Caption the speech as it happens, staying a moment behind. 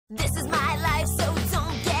This is my life, so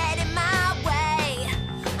don't get in my way.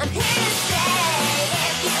 I'm here to stay.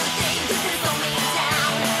 If you think you can slow me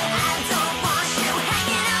down, I don't want you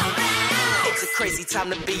hanging around. It's a crazy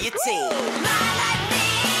time to be a teen. MyLifeMe.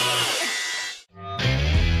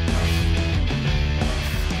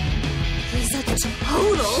 He's a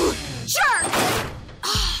total jerk.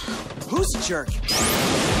 Who's a jerk?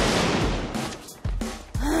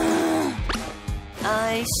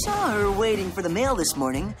 I saw her waiting for the mail this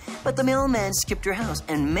morning, but the mailman skipped her house,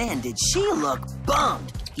 and man, did she look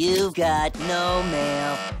bummed. You've got no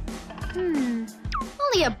mail.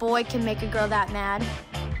 Only a boy can make a girl that mad.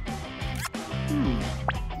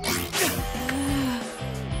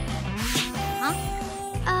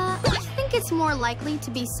 I think it's more likely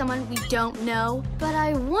to be someone we don't know, but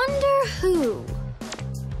I wonder who.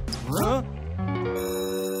 Huh?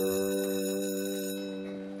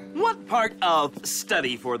 What part of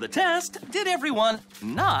study for the test did everyone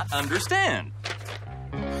not understand?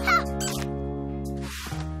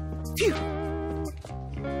 Phew.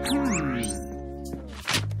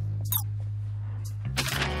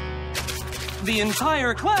 The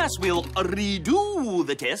entire class will redo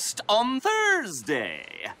the test on Thursday.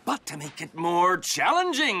 But to make it more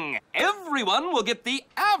challenging, everyone will get the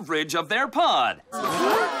average of their pod.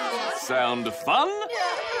 Sound fun?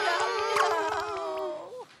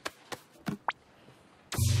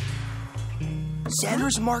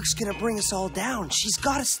 Sandra's mark's gonna bring us all down. She's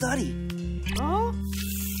gotta study. Hi.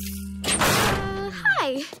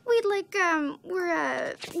 We're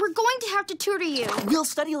going to have to tutor you. We'll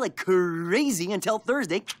study like crazy until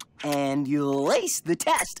Thursday, and you'll ace the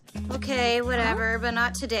test. Okay, whatever, but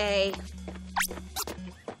not today.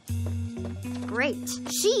 Great.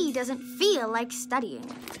 She doesn't feel like studying.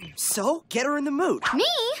 So, get her in the mood. Me?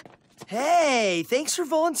 Hey, thanks for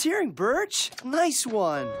volunteering, Birch. Nice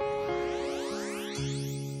one.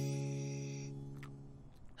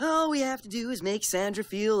 All we have to do is make Sandra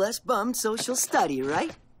feel less bummed so she'll study,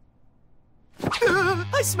 right?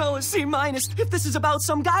 I smell a C-. If this is about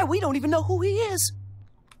some guy, we don't even know who he is.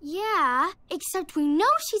 Yeah, except we know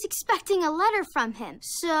she's expecting a letter from him.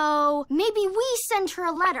 So maybe we send her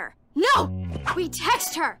a letter. No! We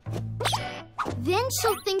text her. Then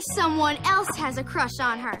she'll think someone else has a crush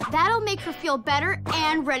on her. That'll make her feel better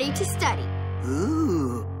and ready to study.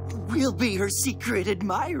 Ooh, we'll be her secret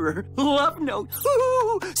admirer. Love note.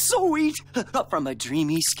 Ooh, sweet. From a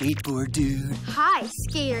dreamy skateboard dude. Hi,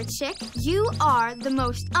 skater chick. You are the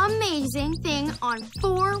most amazing thing on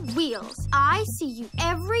 4 wheels. I see you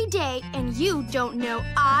every day, and you don't know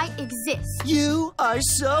I exist. You are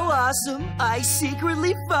so awesome. I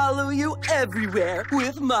secretly follow you everywhere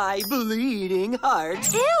with my bleeding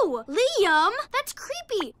heart. Ew, Liam, that's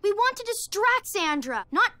creepy. We want to distract Sandra,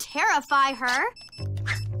 not terrify her.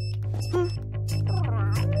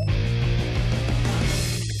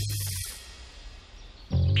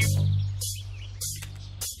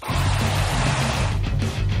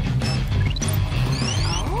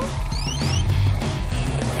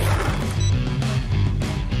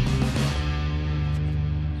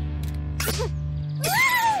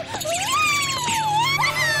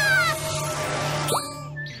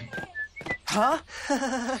 Huh?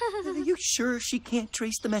 Are you sure she can't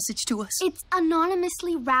trace the message to us? It's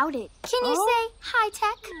anonymously routed. Can you say hi,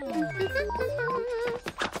 Tech?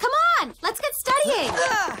 Come on, let's get studying.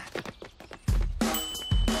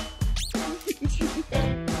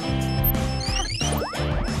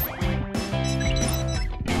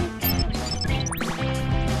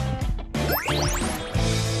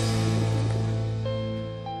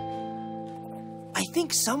 I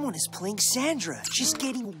think someone is playing Sandra. She's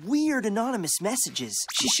getting weird anonymous messages.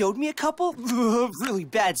 She showed me a couple. Really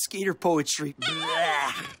bad skater poetry.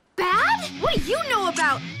 Bad? What do you know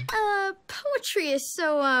about? Poetry is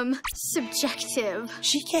so, subjective.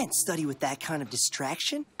 She can't study with that kind of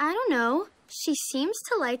distraction. I don't know. She seems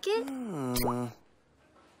to like it.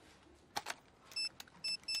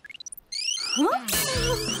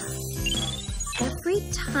 Every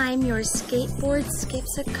time your skateboard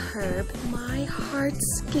skips a curb, my heart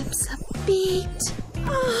skips a beat.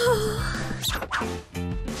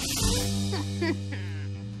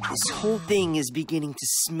 This whole thing is beginning to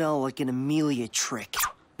smell like an Amelia trick.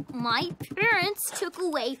 My parents took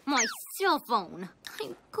away my cell phone.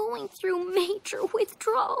 I'm going through major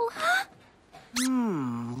withdrawal.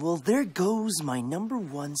 Well, there goes my number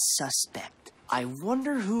 1 suspect. I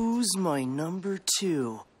wonder who's my number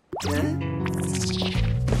 2.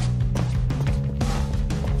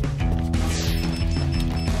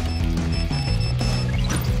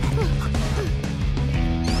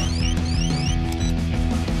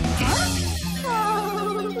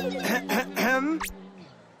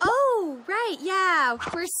 Huh? right, yeah,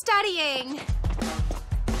 we're studying.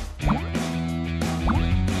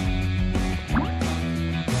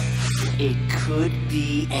 It could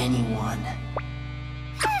be anyone.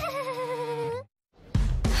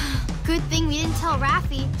 Good thing we didn't tell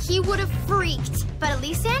Raffi. He would have freaked. But at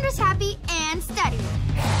least Sandra's happy and studying.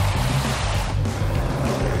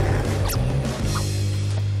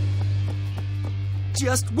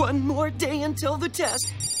 Just one more day until the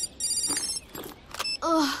test.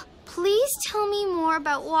 Ugh, please tell me more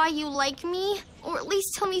about why you like me. Or at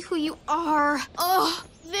least tell me who you are. Ugh,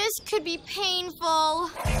 this could be painful.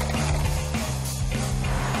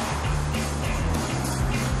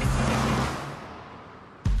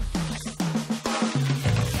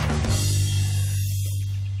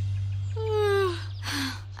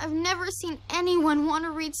 I've never seen anyone want to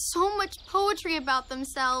read so much poetry about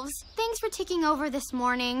themselves. Thanks for taking over this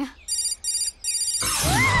morning.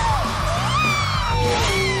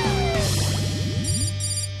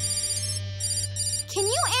 Can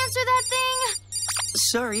you answer that thing?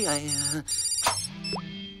 Sorry,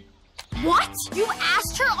 What? You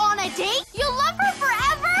asked her on a date? You'll love her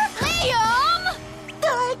forever? Liam!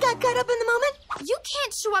 I got caught up in the moment. You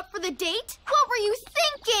can't show up for the date. What were you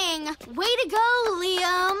thinking? Way to go,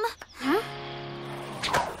 Liam. Huh?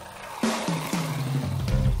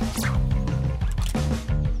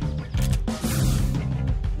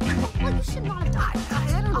 Well, you should not have died.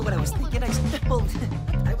 I don't know what I was thinking. I was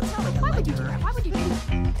telling you. Why would you do that? Why would you do that?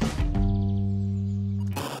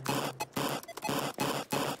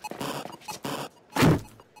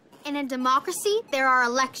 In a democracy, there are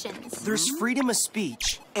elections. There's freedom of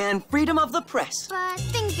speech. And freedom of the press. But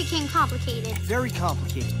things became complicated. Very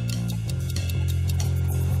complicated.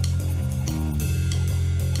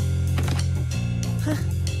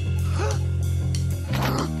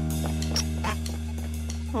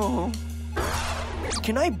 Oh.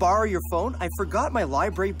 Can I borrow your phone? I forgot my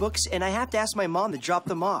library books and I have to ask my mom to drop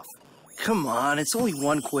them off. Come on, it's only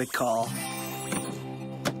one quick call.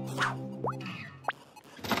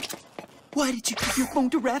 Why did you give your phone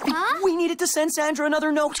to Raffi? Huh? We needed to send Sandra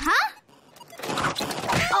another note. Huh?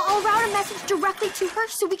 I'll route a message directly to her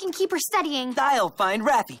so we can keep her studying. I'll find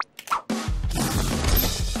Raffi.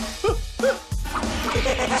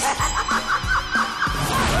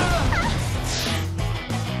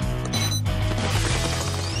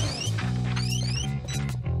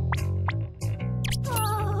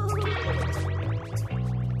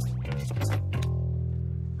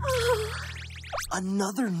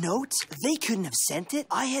 Another note? They couldn't have sent it.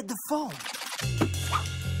 I had the phone.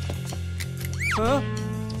 Huh?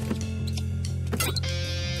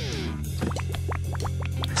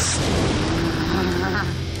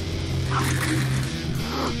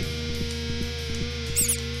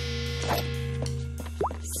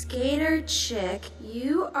 Skater chick,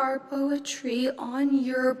 you are poetry on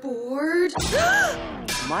your board.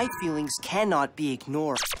 My feelings cannot be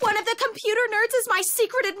ignored. One of the computer nerds is my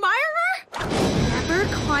secret admirer? Never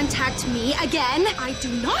contact me again. I do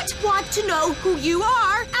not want to know who you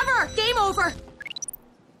are, ever. Game over.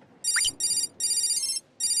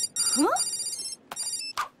 Huh?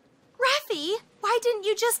 Raffi, why didn't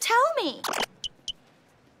you just tell me?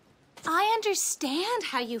 I understand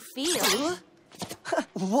how you feel.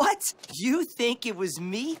 What? You think it was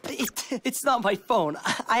me? It's not my phone.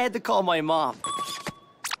 I had to call my mom.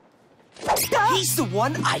 He's the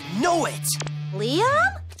one. I know it.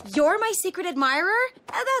 Liam? You're my secret admirer?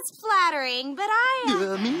 That's flattering, but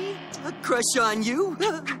Me? A crush on you?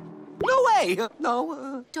 No way.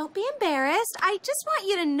 No. Don't be embarrassed. I just want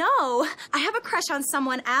you to know I have a crush on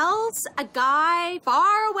someone else, a guy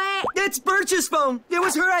far away. It's Birch's phone. It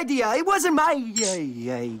was her idea. It wasn't my...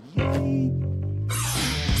 You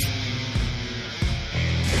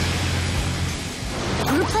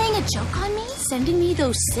were playing a joke on me? Sending me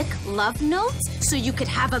those sick love notes so you could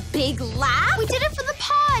have a big laugh? We did it for the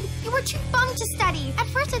pod. You were too bummed to study. At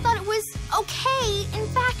first, I thought it was okay. In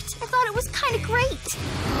fact, I thought it was kind of great.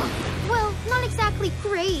 Well, not exactly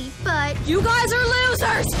great, but... You guys are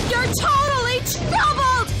losers! You're totally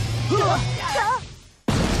troubled!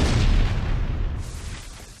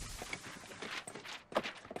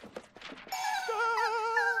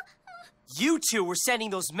 You two were sending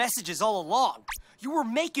those messages all along. You were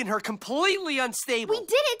making her completely unstable. We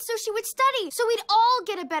did it so she would study, so we'd all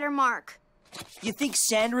get a better mark. You think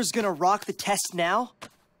Sandra's gonna rock the test now?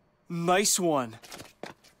 Nice one.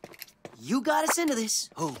 You got us into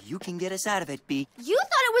this. Oh, you can get us out of it, B. You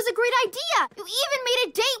thought it was a great idea. You even made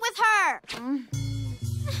a date with her.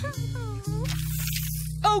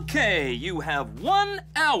 Okay, you have 1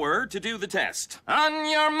 hour to do the test. On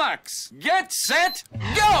your marks, get set,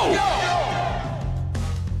 go!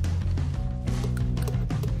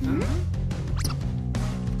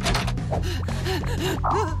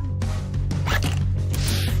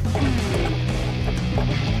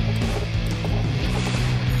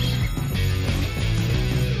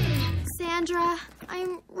 Sandra,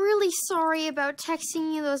 I'm really sorry about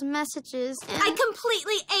texting you those messages. I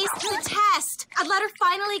completely aced the test. A letter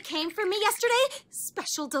finally came for me yesterday.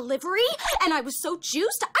 Special delivery. And I was so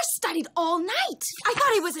juiced, I studied all night. I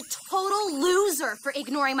thought I was a total loser for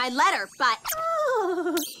ignoring my letter, but...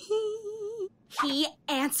 He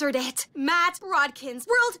answered it. Matt Rodkins,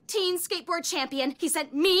 world teen skateboard champion. He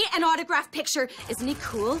sent me an autographed picture. Isn't he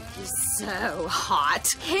cool? He's so hot.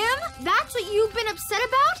 Him? That's what you've been upset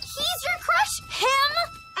about? He's your crush? Him?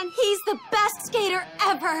 And he's the best skater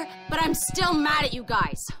ever. But I'm still mad at you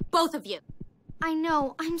guys. Both of you. I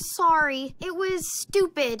know. I'm sorry. It was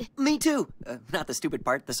stupid. Me too. Not the stupid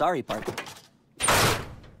part, the sorry part.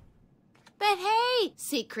 But hey,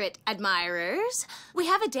 secret admirers, we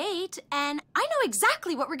have a date, and I know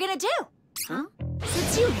exactly what we're gonna do. Huh?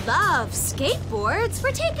 Since you love skateboards,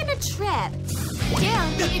 we're taking a trip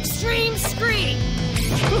down the extreme screen.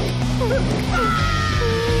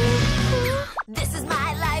 This is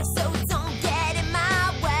my life, so don't get in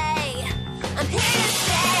my way. I'm here to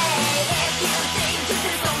stay. If you think you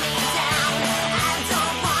can slow me down, I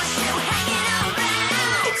don't want you hanging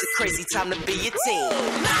around. It's a crazy time to be a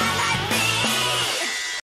teen. My life.